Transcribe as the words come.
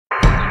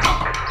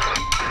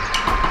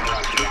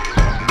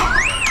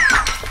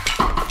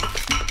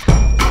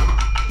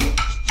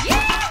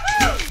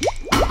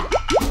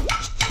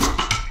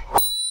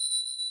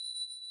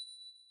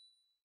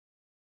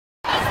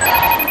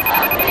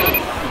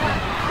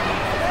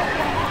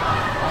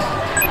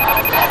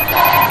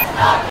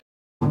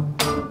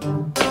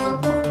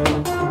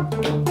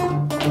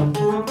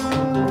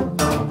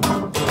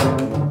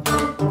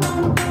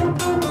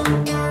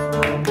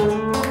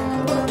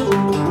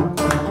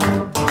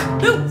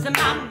losing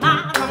my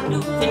mind, I'm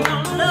losing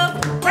your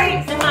love,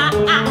 raising my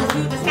eyes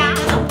to the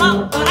skies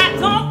above, but I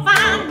don't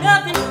find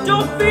nothing,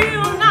 don't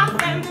feel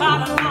nothing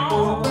but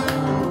alone.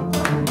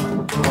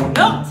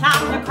 No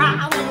time to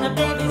cry when the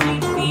baby's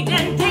need feet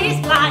and days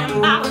flying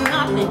by with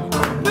nothing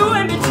new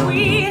in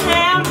between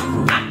them.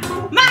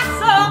 My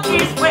soul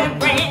is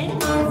wearing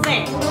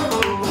thin.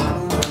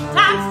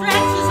 Time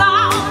stretches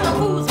on a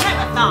fool's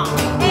marathon.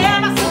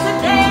 Ever since the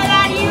day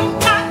that you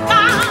got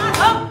gone.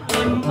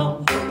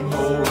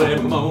 Holy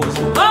Moses,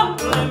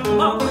 holy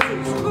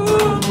Moses, ooh,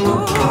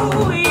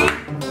 ooh,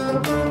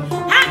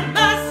 have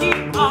mercy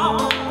on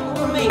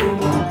me.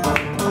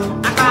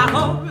 I cry,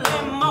 holy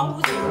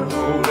Moses,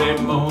 holy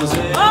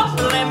Moses,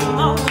 holy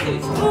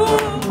Moses,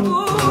 ooh,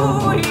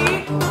 ooh,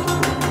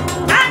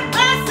 have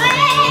mercy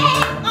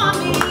on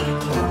me.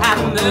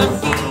 Have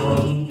mercy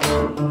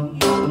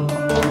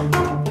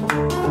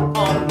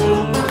on me.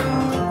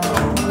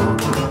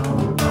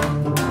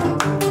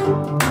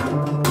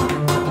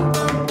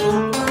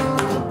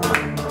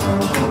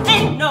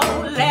 Ain't no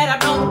let up,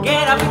 no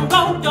get up and go.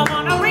 Don't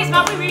wanna raise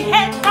my weary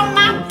head from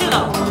my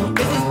pillow.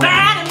 This is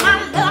bad in my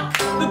luck.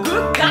 The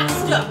good got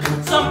stuck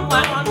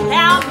somewhere on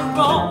down the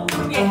road.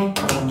 Yeah,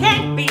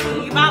 can't be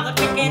bothered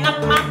picking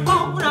up my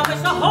phone. I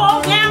wish the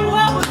whole damn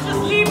world would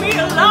just leave me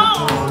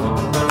alone.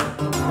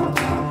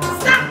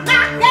 Stop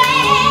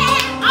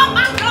knocking on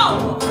my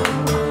door,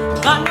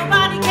 but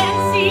nobody can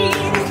see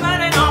this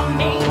burden on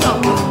me. No,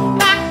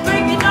 back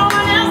breaking, no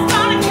one else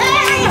gonna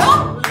carry.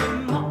 Holy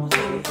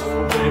Moses,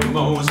 holy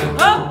Moses,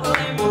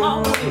 holy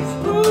Moses,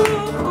 ooh,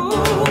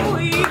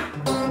 ooh,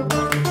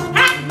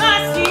 have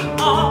mercy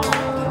on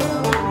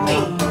me.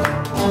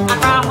 I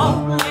cry,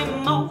 holy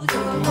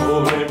Moses,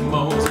 holy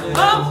Moses,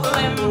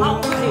 holy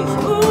Moses,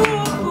 ooh,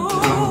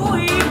 ooh,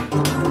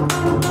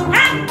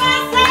 have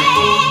mercy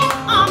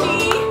on me.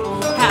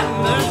 Have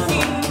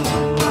mercy.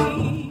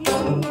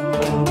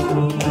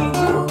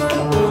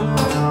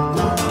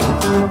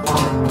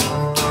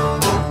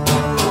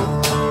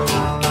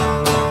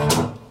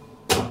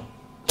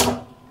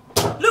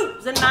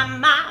 Losing my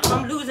mind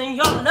from losing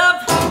your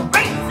love,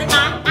 raising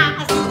my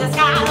eyes to the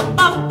sky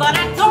above, but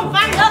I don't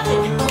find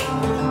nothing.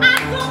 I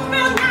don't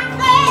feel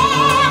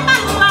nothing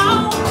but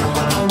alone.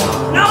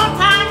 No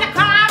time to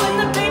cry when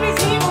the baby's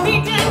here,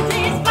 feet and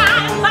days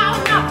flying about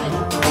nothing.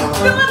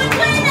 Doing the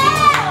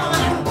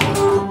cleaning,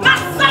 my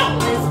soul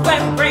is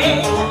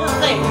wearing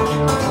thin.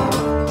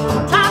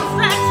 Time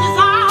stretches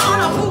on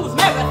a fool's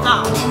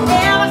marathon.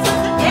 Ever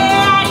since the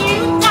day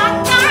you got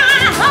gone.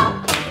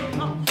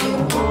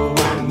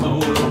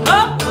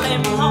 Holy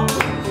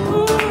Moses,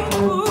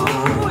 ooh,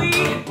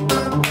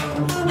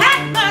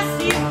 have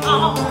mercy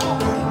on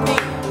me.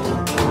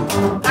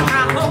 I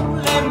cry,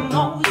 holy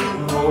Moses,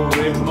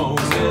 holy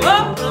Moses,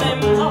 holy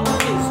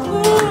Moses,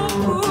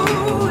 ooh,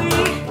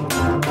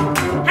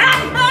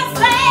 have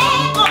mercy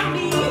on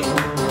me.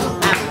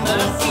 Have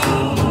mercy,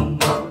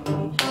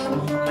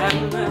 have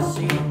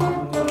mercy on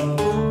me.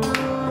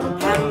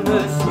 Have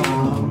mercy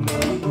on me.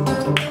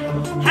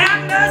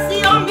 Have mercy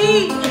on me.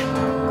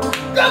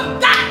 Good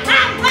God,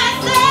 have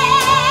mercy.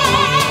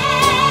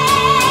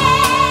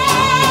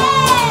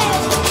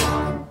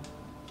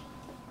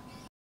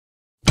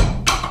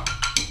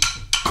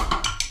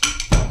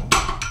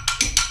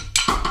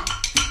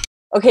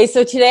 Okay,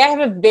 so today I have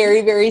a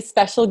very, very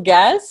special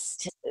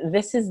guest.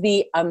 This is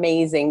the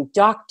amazing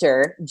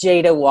Dr.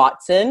 Jada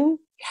Watson.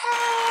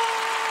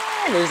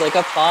 Yeah! There's like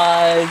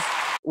applause.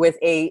 With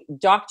a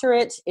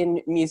doctorate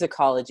in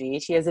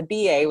musicology. She has a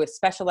BA with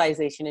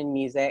specialization in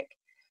music,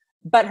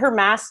 but her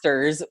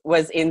master's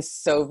was in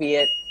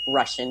Soviet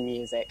Russian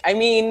music. I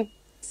mean,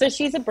 so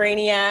she's a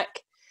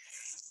brainiac,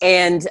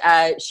 and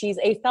she's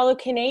a fellow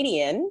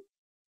Canadian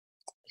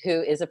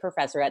who is a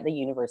professor at the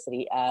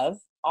University of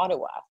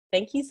Ottawa.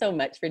 Thank you so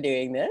much for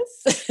doing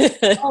this.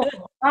 Oh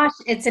gosh,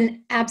 it's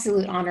an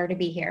absolute honor to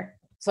be here.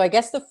 So I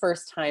guess the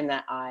first time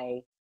that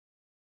I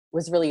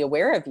was really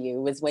aware of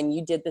you was when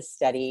you did the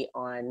study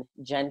on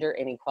gender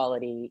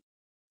inequality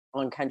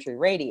on country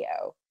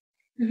radio.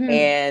 Mm-hmm.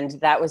 And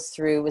that was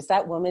through, was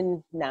that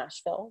Woman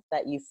Nashville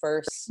that you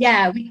first?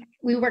 Yeah,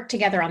 we worked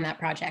together on that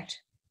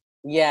project.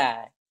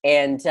 Yeah.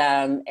 And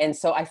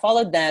so I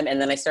followed them, and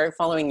then I started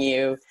following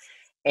you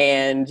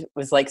and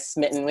was like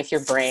smitten with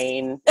your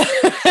brain.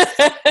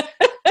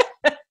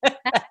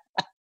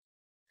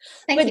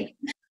 Thank you.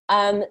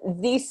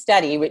 The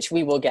study, which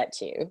we will get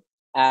to,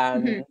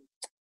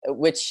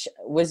 which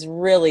was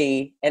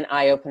really an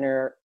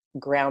eye-opener,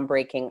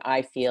 groundbreaking,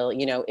 I feel.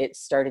 You know, it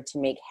started to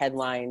make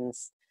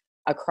headlines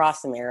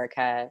across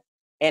America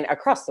and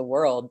across the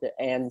world,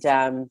 and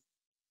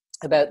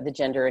about the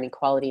gender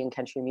inequality in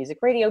country music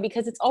radio,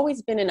 because it's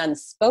always been an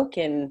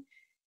unspoken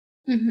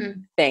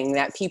thing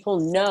that people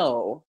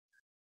know,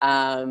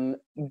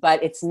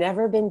 but it's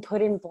never been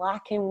put in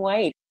black and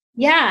white.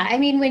 Yeah, I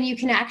mean, when you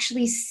can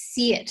actually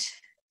see it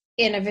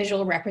in a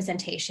visual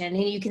representation,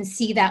 and you can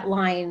see that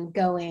line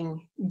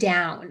going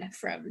down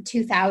from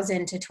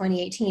 2000 to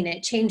 2018,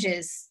 it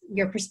changes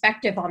your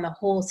perspective on the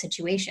whole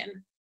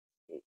situation.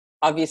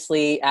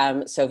 Obviously,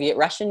 Soviet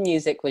Russian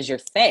music was your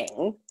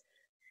thing.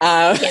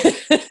 Uh,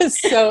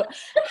 so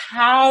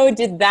how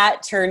did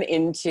that turn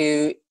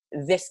into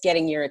this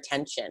getting your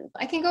attention?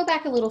 I can go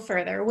back a little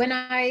further. When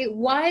I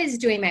was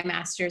doing my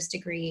master's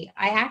degree,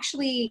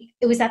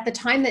 it was at the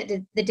time that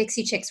the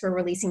Dixie Chicks were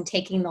releasing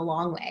Taking the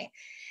Long Way.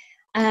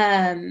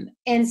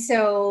 And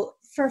so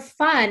for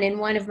fun, in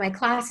one of my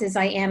classes,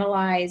 I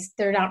analyzed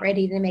They're Not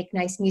Ready to Make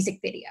Nice Music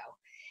Video.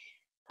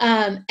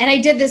 And I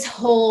did this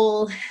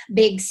whole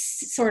big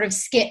sort of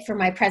skit for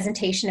my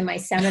presentation in my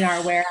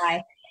seminar where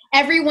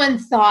everyone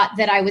thought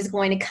that I was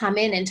going to come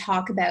in and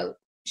talk about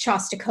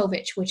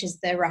Shostakovich, which is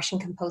the Russian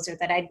composer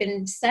that I'd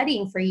been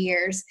studying for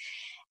years.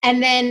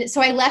 And then,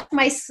 so I left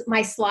my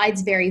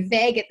slides very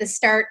vague at the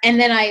start. And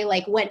then I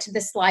went to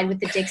the slide with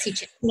the Dixie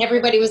Chicks and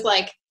everybody was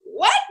like,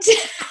 what?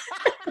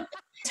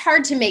 It's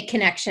hard to make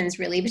connections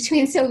really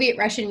between Soviet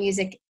Russian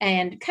music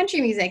and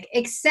country music,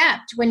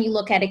 except when you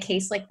look at a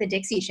case like the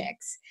Dixie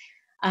Chicks,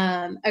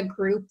 a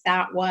group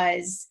that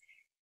was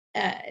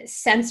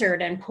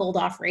censored and pulled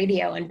off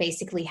radio and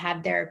basically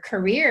had their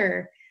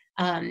career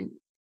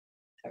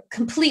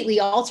completely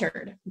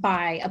altered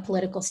by a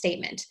political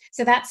statement.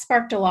 So that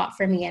sparked a lot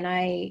for me. And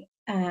I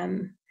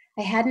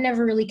had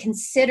never really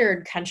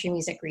considered country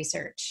music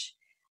research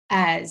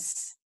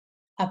as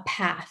a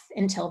path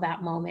until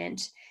that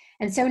moment.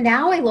 And so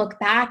now I look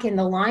back and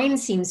the line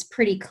seems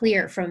pretty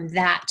clear from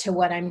that to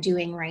what I'm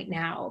doing right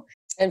now.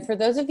 And for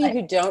those of you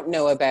who don't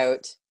know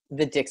about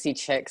the Dixie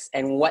Chicks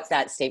and what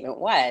that statement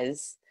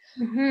was,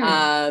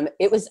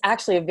 it was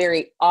actually a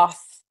very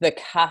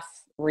off-the-cuff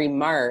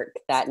remark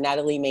that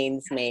Natalie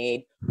Maines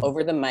made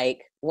over the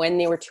mic when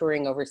they were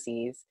touring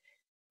overseas,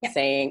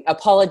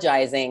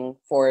 apologizing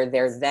for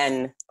their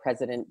then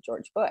President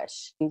George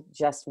Bush.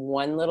 Just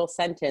one little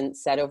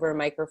sentence said over a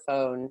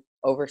microphone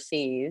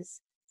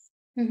overseas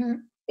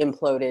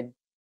imploded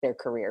their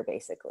career,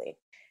 basically.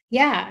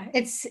 Yeah,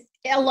 it's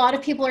a lot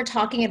of people are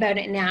talking about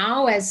it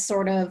now as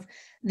sort of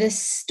the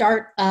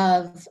start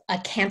of a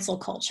cancel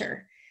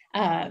culture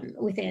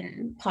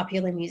within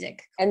popular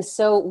music. And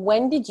so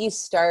when did you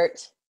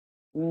start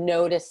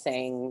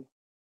noticing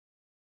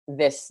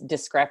this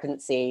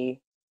discrepancy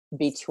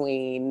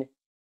between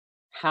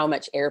how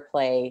much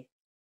airplay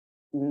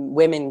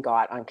women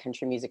got on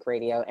country music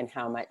radio and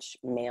how much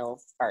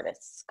male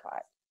artists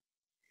got?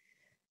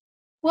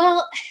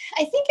 Well,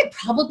 I think it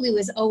probably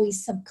was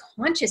always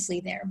subconsciously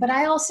there, but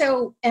I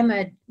also am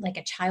a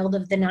child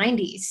of the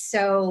 90s.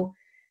 So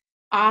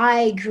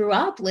I grew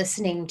up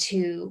listening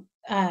to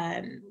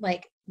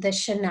the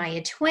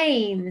Shania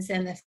Twains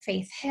and the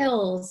Faith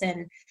Hills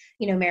and,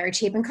 Mary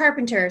Chapin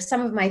Carpenter.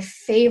 Some of my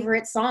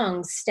favorite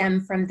songs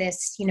stem from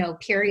this,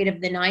 period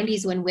of the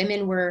 90s when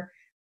women were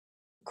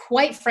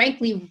quite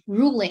frankly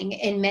ruling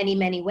in many,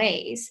 many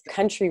ways.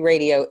 Country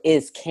radio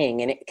is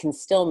king and it can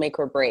still make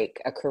or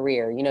break a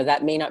career.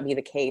 That may not be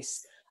the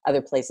case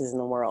other places in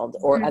the world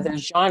or other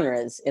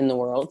genres in the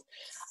world.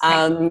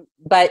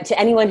 But to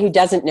anyone who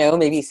doesn't know,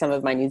 maybe some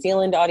of my New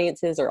Zealand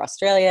audiences or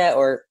Australia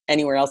or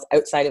anywhere else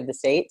outside of the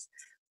States,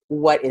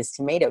 what is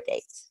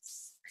Tomatogate?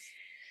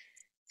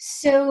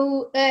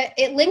 So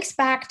it links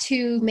back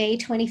to May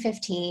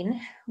 2015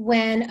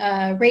 when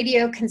a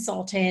radio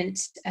consultant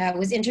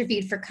was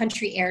interviewed for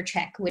Country Air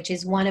Check, which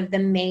is one of the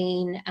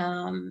main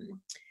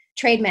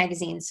trade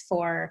magazines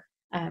for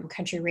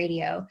country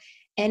radio.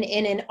 And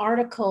in an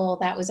article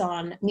that was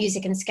on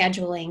music and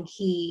scheduling,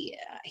 he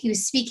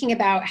was speaking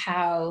about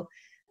how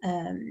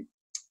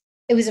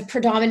it was a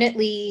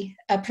predominantly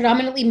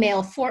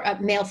male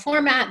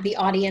format. The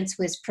audience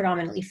was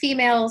predominantly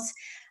females.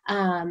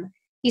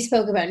 He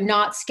spoke about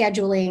not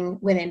scheduling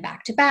women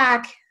back to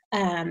back,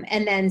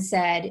 and then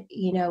said,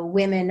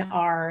 women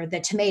are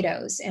the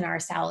tomatoes in our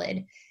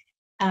salad.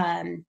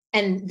 And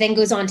then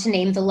goes on to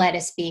name the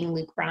lettuce being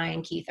Luke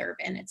Bryan, Keith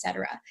Urban,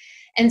 etc.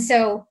 And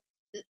so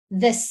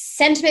the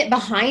sentiment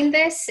behind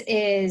this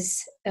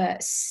is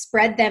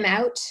spread them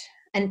out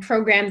and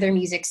program their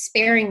music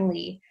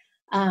sparingly,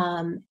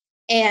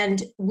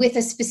 and with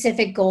a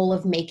specific goal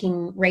of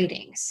making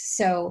ratings.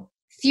 So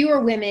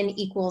fewer women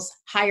equals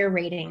higher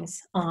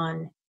ratings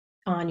on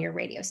your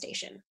radio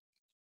station.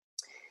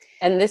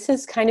 And this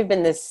has kind of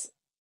been this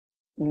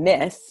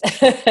myth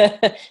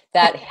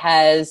that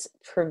has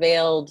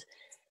prevailed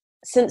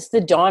since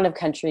the dawn of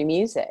country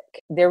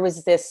music. There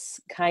was this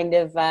kind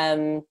of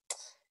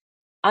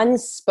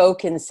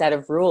unspoken set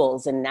of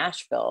rules in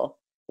Nashville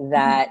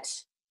that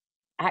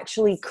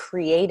actually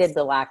created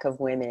the lack of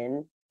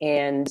women.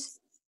 And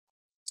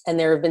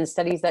there have been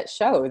studies that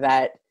show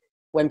that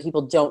when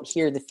people don't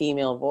hear the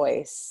female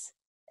voice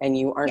and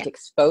you aren't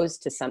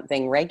exposed to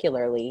something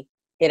regularly,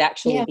 it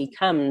actually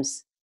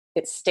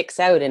it sticks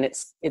out and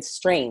it's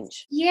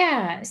strange.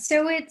 Yeah.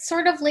 So it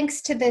sort of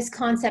links to this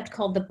concept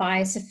called the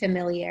bias of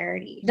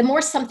familiarity. The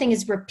more something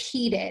is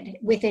repeated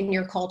within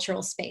your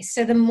cultural space,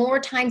 so the more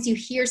times you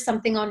hear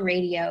something on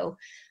radio,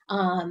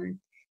 and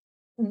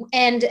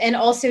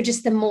also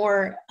just the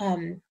more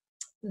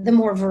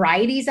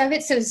varieties of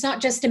it. So it's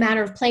not just a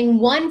matter of playing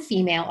one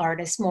female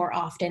artist more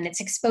often, it's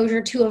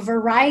exposure to a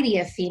variety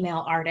of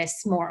female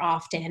artists more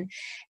often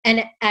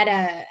and at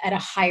a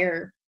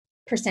higher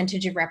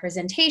percentage of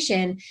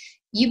representation,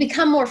 you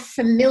become more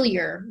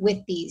familiar with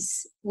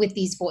these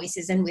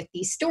voices and with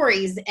these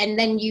stories, and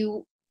then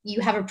you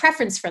have a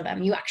preference for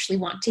them. You actually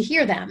want to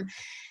hear them.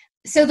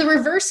 So the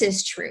reverse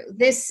is true.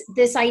 This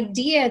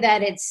idea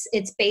that it's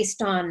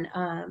based on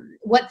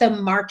what the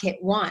market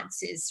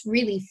wants is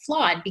really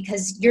flawed,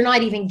 because you're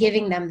not even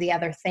giving them the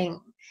other thing.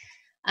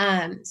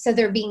 So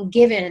they're being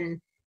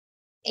given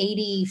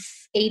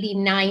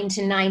 89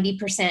 to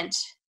 90%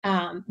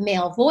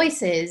 male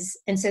voices,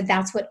 and so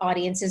that's what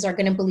audiences are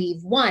going to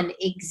believe, one,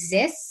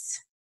 exists,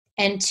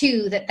 and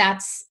two,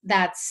 that's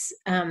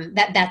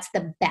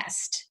the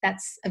best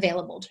that's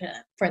available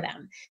for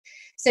them.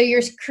 So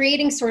you're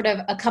creating sort of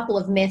a couple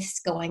of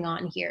myths going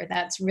on here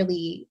that's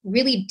really,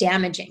 really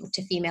damaging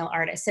to female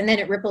artists. And then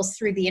it ripples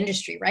through the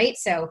industry, right?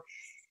 So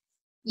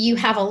you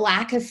have a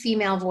lack of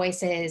female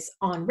voices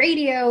on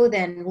radio,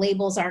 then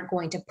labels aren't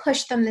going to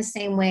push them the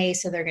same way.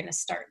 So they're going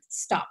to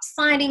stop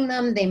signing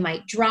them. They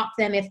might drop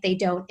them if they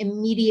don't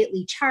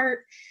immediately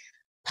chart.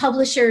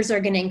 Publishers are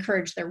going to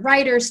encourage their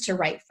writers to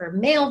write for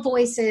male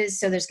voices.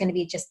 So there's going to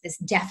be just this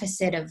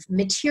deficit of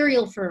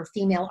material for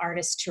female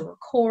artists to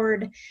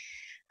record.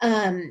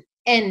 And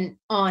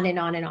on and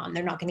on and on.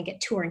 They're not going to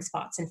get touring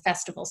spots and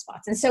festival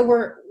spots. And so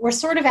we're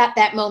sort of at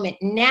that moment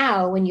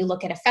now when you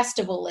look at a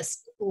festival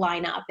list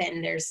lineup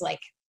and there's like,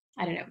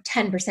 I don't know,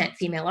 10%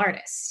 female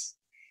artists.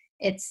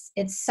 It's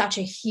such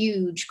a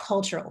huge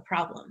cultural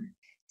problem.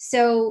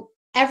 So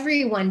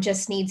everyone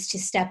just needs to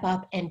step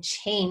up and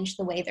change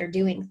the way they're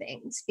doing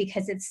things,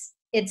 because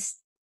it's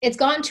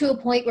gotten to a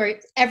point where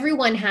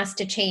everyone has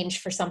to change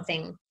for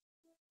something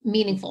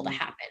meaningful to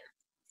happen.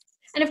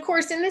 And of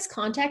course, in this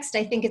context,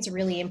 I think it's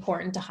really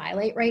important to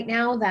highlight right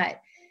now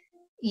that,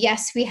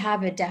 yes, we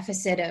have a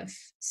deficit of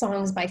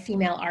songs by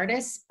female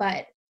artists,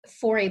 but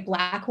for a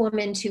Black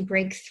woman to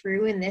break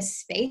through in this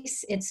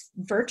space, it's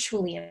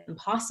virtually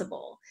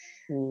impossible.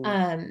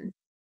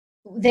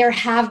 There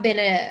have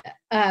been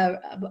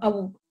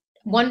a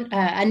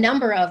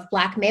number of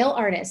Black male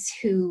artists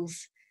who've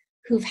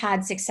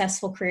had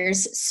successful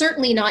careers,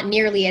 certainly not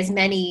nearly as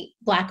many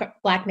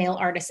black male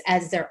artists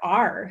as there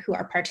are who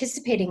are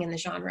participating in the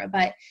genre,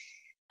 but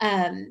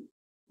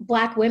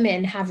Black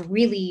women have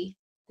really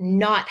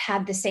not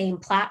had the same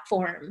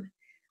platform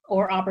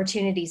or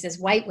opportunities as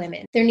white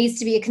women. There needs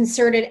to be a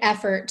concerted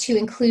effort to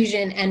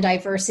inclusion and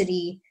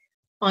diversity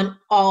on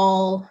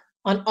all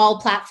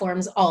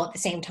platforms, all at the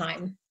same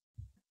time.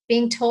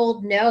 Being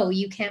told, no,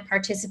 you can't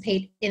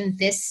participate in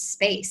this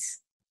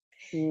space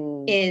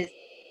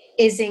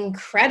is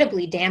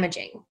incredibly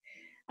damaging.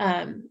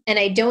 And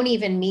I don't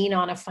even mean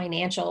on a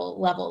financial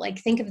level. Like,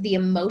 think of the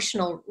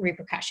emotional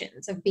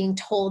repercussions of being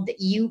told that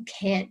you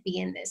can't be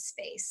in this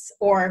space,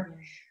 or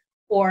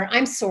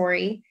I'm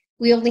sorry,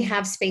 we only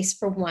have space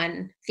for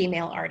one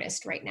female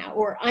artist right now,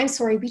 or I'm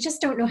sorry, we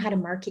just don't know how to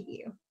market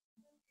you.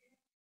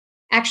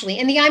 Actually,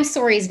 and the I'm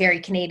sorry is very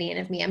Canadian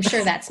of me. I'm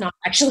sure that's not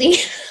actually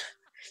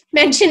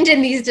mentioned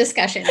in these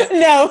discussions.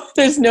 No,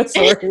 there's no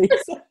sorries.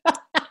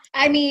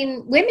 I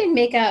mean, women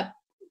make up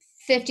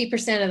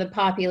 50% of the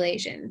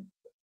population,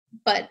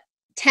 but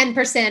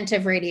 10%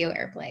 of radio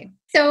airplay.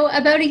 So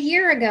about a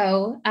year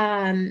ago,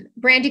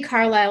 Brandi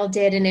Carlile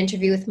did an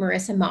interview with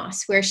Marissa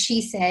Moss where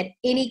she said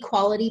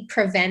inequality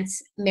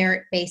prevents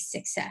merit-based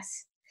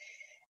success.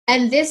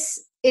 And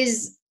this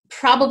is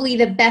probably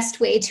the best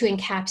way to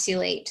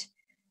encapsulate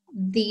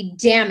the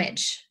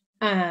damage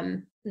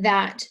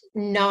that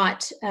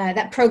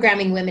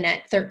programming women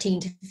at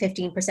 13 to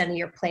 15% of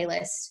your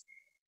playlist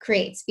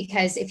creates.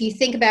 Because if you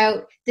think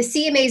about the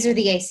CMAs or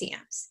the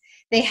ACMs,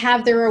 they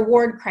have their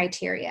award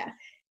criteria.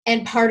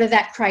 And part of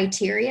that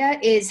criteria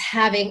is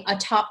having a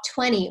top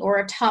 20 or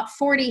a top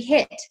 40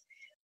 hit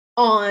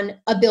on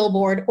a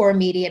Billboard or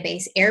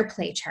media-based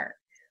airplay chart.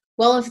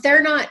 Well,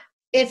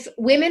 if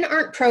women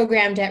aren't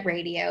programmed at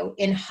radio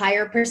in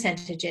higher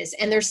percentages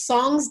and their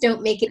songs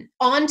don't make it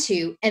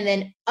onto and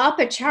then up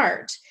a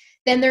chart,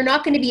 then they're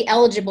not going to be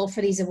eligible for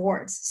these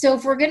awards. So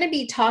if we're going to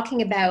be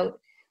talking about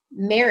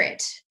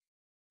merit,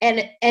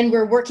 and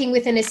we're working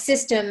within a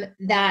system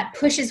that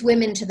pushes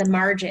women to the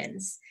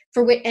margins,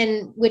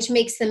 which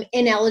makes them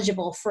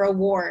ineligible for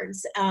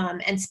awards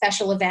and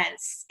special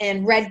events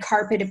and red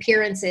carpet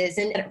appearances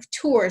and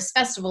tours,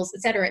 festivals,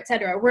 et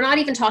cetera, we're not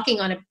even talking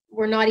about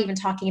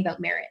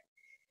merit.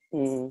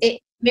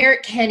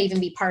 Merit can't even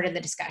be part of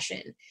the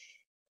discussion.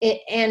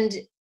 And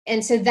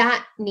so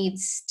that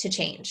needs to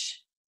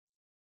change.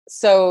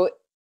 So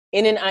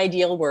in an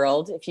ideal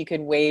world, if you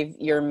could wave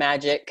your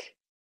magic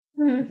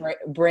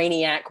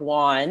brainiac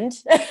wand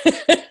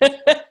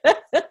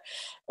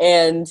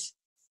and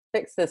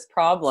fix this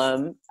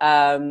problem,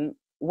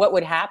 what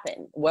would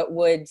happen? What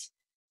would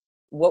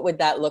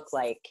that look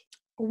like?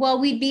 Well,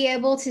 we'd be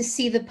able to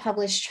see the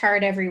published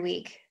chart every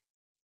week,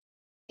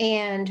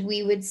 and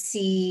we would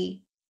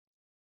see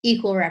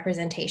equal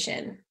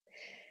representation.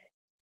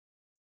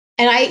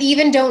 And I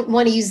even don't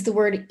want to use the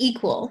word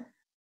equal,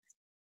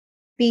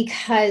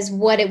 because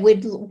what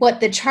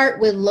the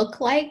chart would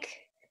look like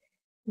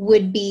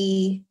would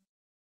be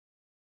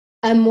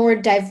a more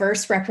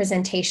diverse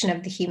representation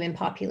of the human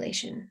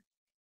population.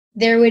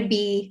 there would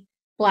be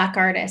Black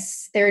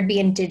artists, there would be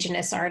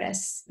Indigenous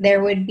artists,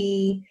 there would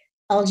be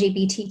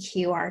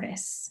LGBTQ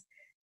artists.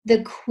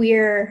 The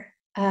queer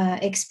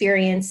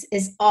experience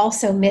is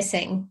also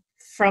missing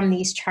from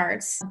these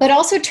charts, but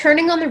also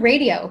turning on the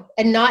radio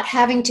and not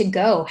having to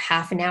go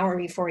half an hour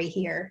before you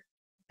hear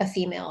a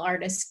female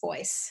artist's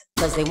voice.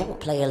 Because they won't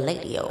play a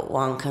lady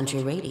on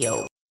country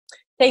radio.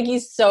 Thank you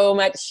so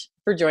much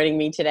for joining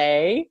me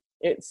today.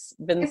 It's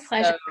been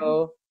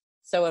so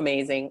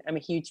amazing. I'm a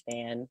huge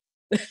fan.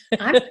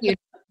 I'm a huge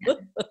fan.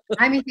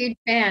 I'm a huge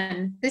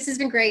fan. This has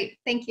been great.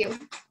 Thank you.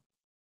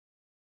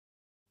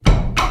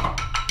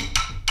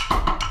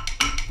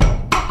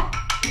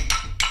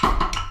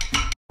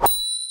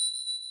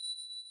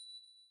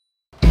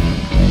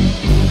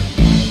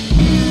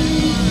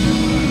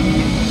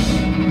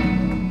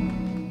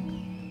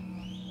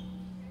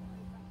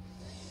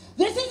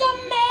 This is a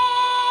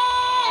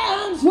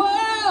man's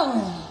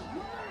world.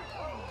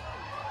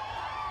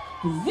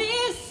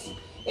 This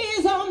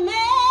is a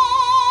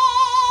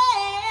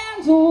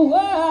man's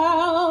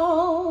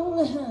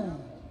world.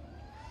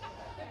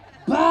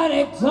 But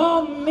it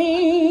don't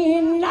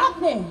mean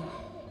nothing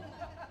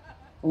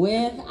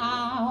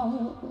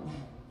without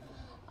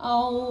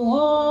a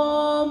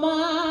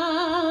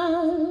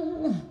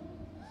woman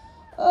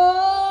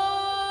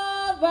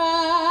over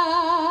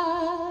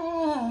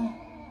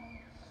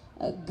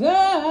a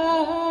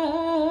girl.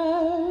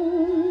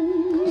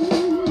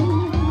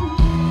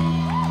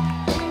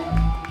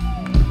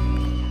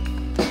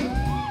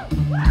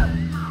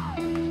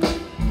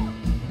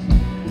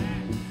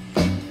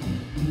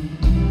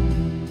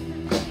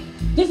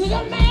 This is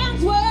a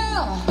man's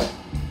world.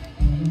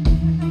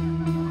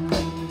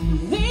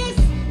 This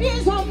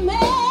is a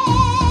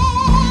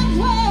man's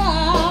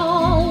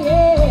world,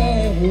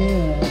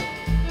 yeah.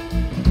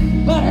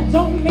 But it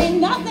don't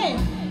mean nothing.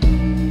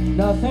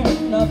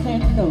 Nothing,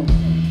 no.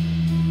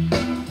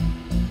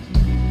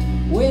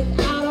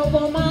 Without a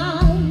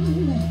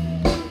woman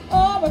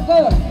or a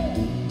girl.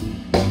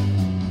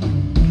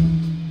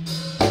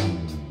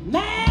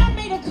 Man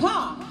made a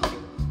car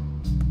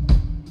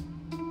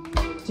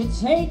to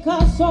take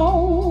us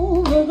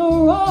over the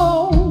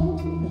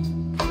road.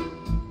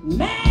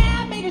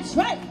 Man made a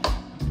train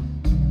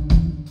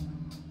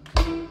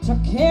to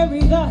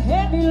carry the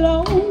heavy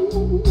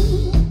load.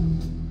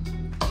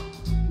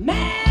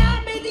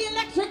 Man made the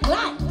electric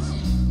light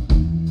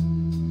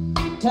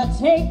to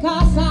take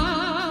us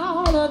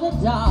out of the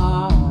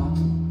dark.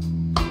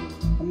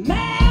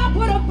 Man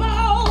put a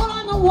boat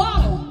on the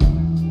water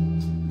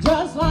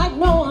just like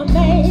Noah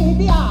made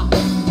the ark.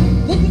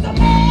 This is a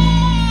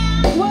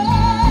man's world,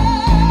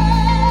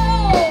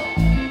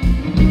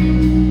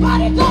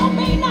 but it don't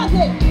mean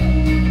nothing.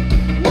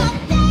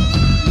 Nothing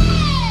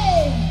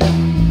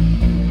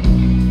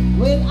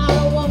without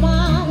a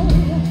woman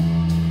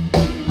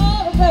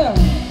or a girl.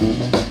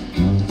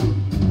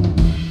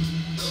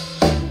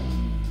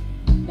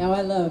 Now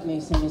I love me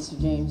some Mr.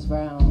 James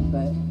Brown,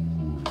 but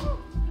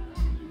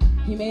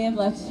he may have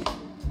left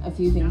a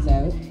few things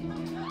out.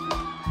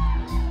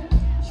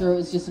 Sure, it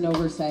was just an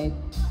oversight.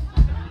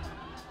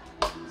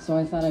 So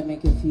I thought I'd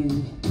make a few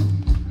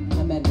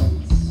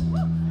amendments.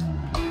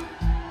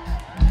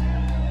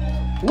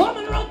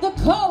 Woman wrote the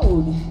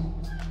code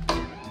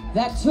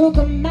that took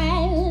a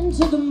man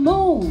to the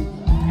moon.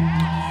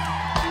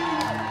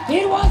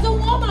 It was a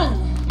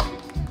woman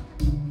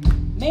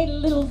made a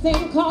little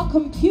thing called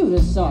computer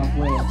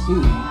software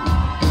too.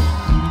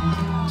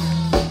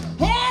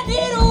 And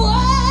it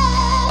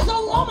was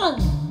a woman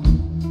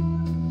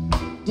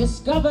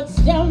discovered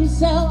stem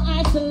cell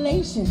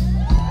isolation.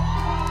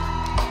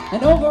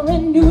 And over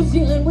in New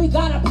Zealand we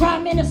got a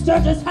prime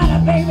minister just had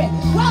a baby.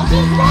 Well,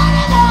 she's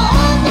running the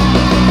whole thing.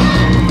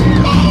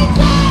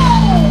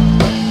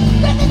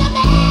 This is a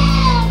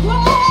man's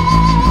world,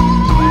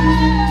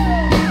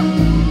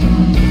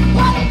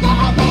 but it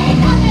don't mean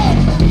nothing.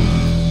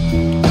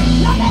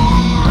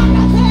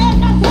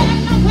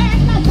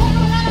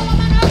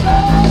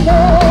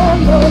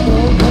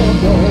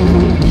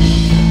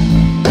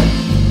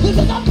 This is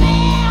a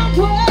man's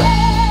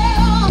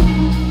world,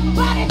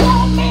 but it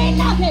don't mean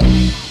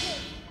nothing.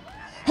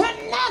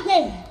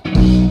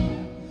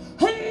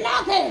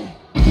 Nothing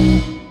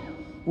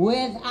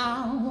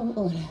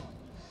without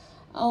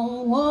a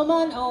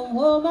woman, a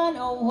woman,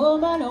 a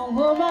woman, a woman, a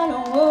woman, a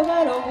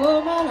woman, a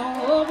woman,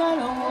 a woman, a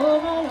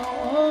woman, a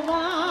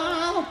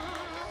woman.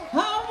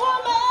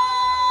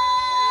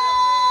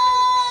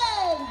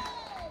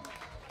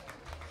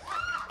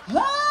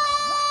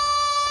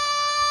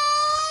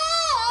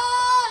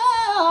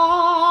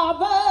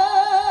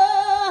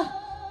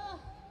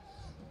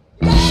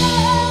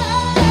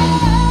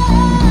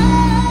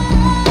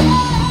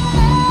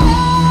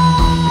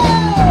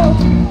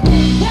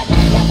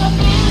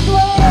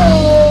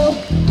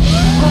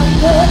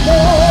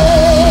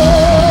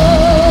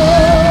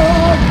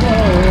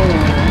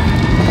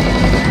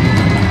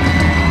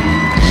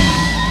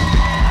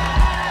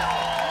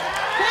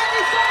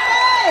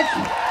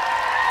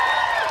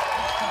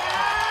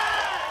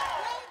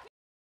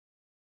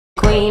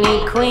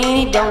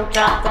 Queenie, don't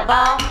drop the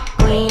ball.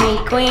 Queenie,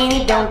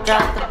 Queenie, don't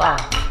drop the ball.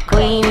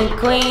 Queenie,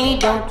 Queenie,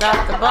 don't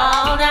drop the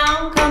ball.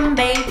 Down come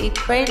baby,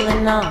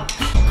 cradling on.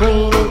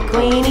 Queenie,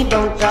 Queenie,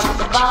 don't drop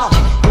the ball.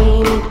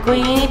 Queenie,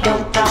 Queenie,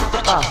 don't drop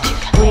the ball.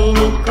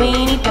 Queenie,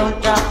 Queenie,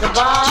 don't drop the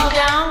ball.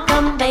 Down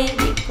come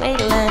baby,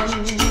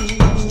 cradling.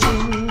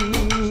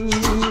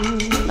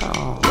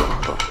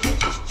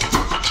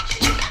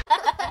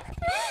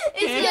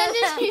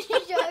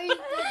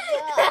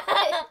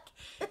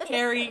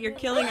 Carrie, you're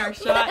killing our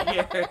shot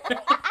here.